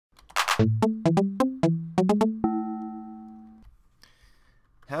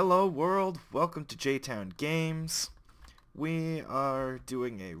Hello world, welcome to J-Town Games. We are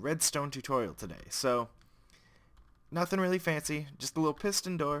doing a redstone tutorial today, so nothing really fancy, just a little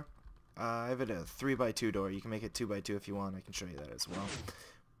piston door. I have it a 3x2 door. You can make it 2x2 if you want. I can show you that as well.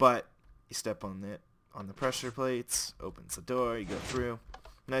 But you step on the pressure plates, opens the door, you go through.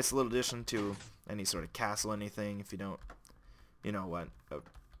 Nice little addition to any sort of castle, anything. If you don't, you know what,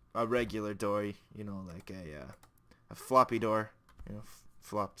 a regular door, you know, like a floppy door, you know,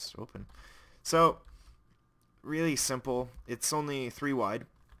 flops open. So really simple. It's only 3 wide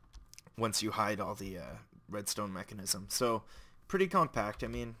once you hide all the redstone mechanism. So pretty compact. I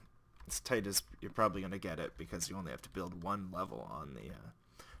mean, as tight as you're probably going to get it because you only have to build one level on the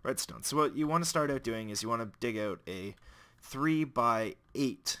redstone. So what you want to start out doing is you want to dig out a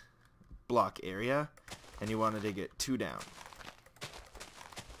 3x8 block area, and you want to dig it 2 down.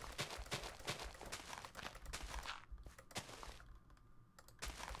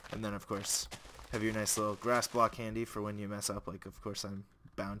 And then of course have your nice little grass block handy for when you mess up, like of course I'm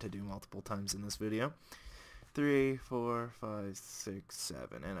bound to do multiple times in this video. 3, 4, 5, 6,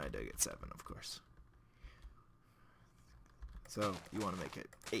 7, and I dug it 7, of course. So you want to make it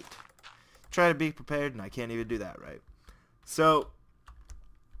 8. Try to be prepared, and I can't even do that right. So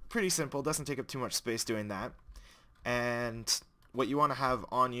pretty simple, doesn't take up too much space doing that. And what you want to have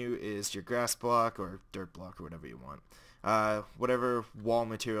on you is your grass block or dirt block or whatever you want. Whatever wall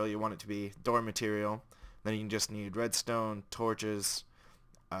material you want it to be, door material. Then you just need redstone, torches,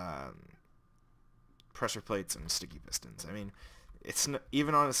 pressure plates, and sticky pistons. I mean, it's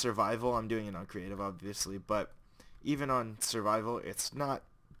even on a survival, I'm doing it on creative obviously, but even on survival it's not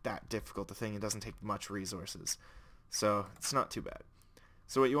that difficult. The thing, it doesn't take much resources, so it's not too bad.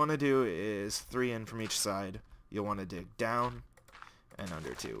 So what you want to do is 3 in from each side. You'll want to dig down and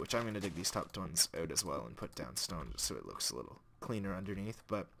under too, which I'm going to dig these top ones out as well and put down stone just so it looks a little cleaner underneath.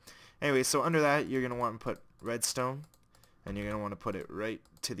 But anyway, so under that you're going to want to put redstone, and you're going to want to put it right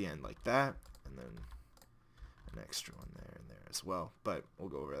to the end like that, and then an extra one there and there as well, but we'll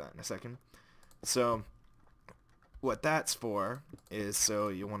go over that in a second. So what that's for is, so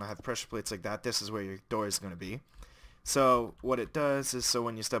you want to have pressure plates like that. This is where your door is going to be. So what it does is, so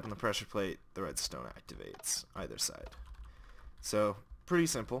when you step on the pressure plate, the redstone activates either side. So pretty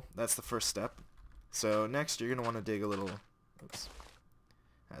simple. That's the first step. So next you're going to want to dig a little, oops,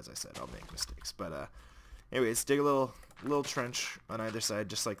 as I said, I'll make mistakes, but anyways, dig a little trench on either side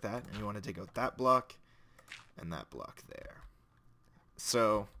just like that, and you want to dig out that block and that block there.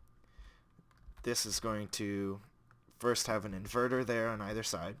 So this is going to first have an inverter there on either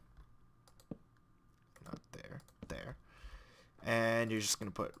side, not there, there, and you're just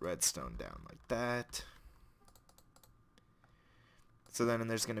going to put redstone down like that. So then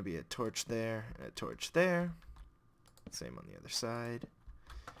there's going to be a torch there and a torch there, same on the other side.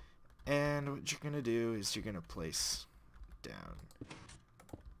 And what you're going to do is you're going to place down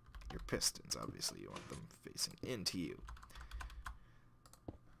your pistons. Obviously you want them facing into you.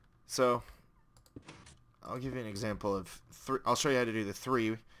 So I'll give you an example of 3. I'll show you how to do the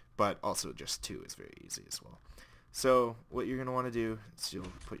 3, but also just 2 is very easy as well. So what you're going to want to do is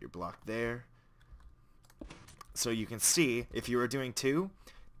you'll put your block there. So you can see, if you were doing 2,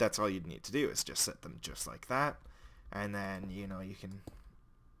 that's all you'd need to do is just set them just like that. And then, you know, you can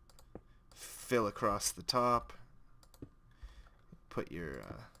fill across the top, put your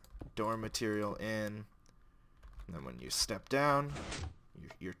door material in, and then when you step down,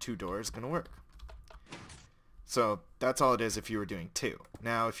 your 2 doors going to work. So that's all it is if you were doing 2.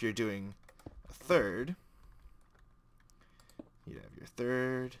 Now if you're doing a 3rd, you'd have your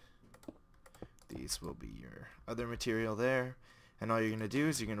 3rd. These will be your other material there, and all you're going to do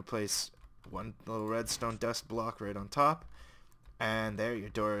is you're going to place one little redstone dust block right on top, and there your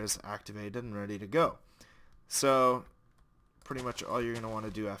door is activated and ready to go. So pretty much all you're going to want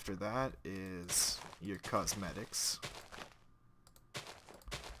to do after that is your cosmetics.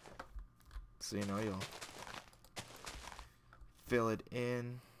 So you know, you'll fill it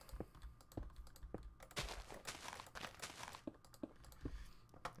in.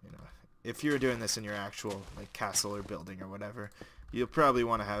 If you're doing this in your actual like castle or building or whatever, you'll probably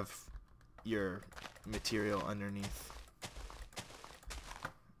want to have your material underneath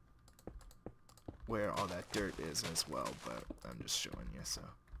where all that dirt is as well, but I'm just showing you. So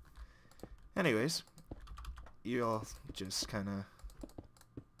anyways, you'll just kind of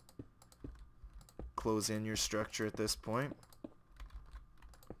close in your structure at this point.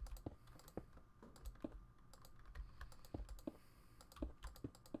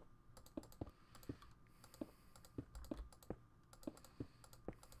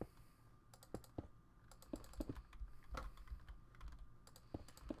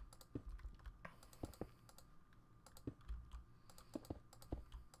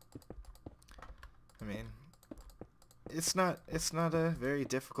 I mean, it's not a very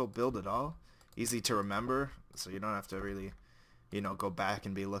difficult build at all. Easy to remember, so you don't have to really, go back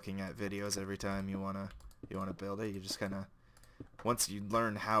and be looking at videos every time you wanna build it. You just kind of, once you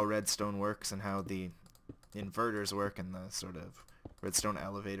learn how redstone works and how the inverters work and the sort of redstone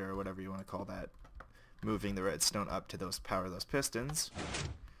elevator or whatever you want to call that, moving the redstone up to power those pistons,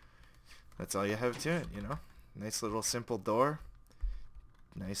 that's all you have to it. Nice little simple door.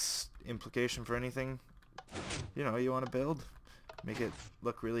 Nice implication for anything you want to build. Make it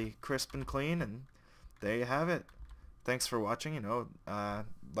look really crisp and clean, and there you have it. Thanks for watching.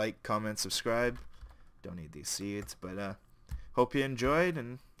 Like, comment, subscribe. Don't need these seeds, but hope you enjoyed,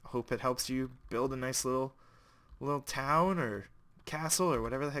 and hope it helps you build a nice little town or castle or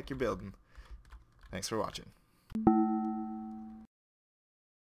whatever the heck you're building. Thanks for watching.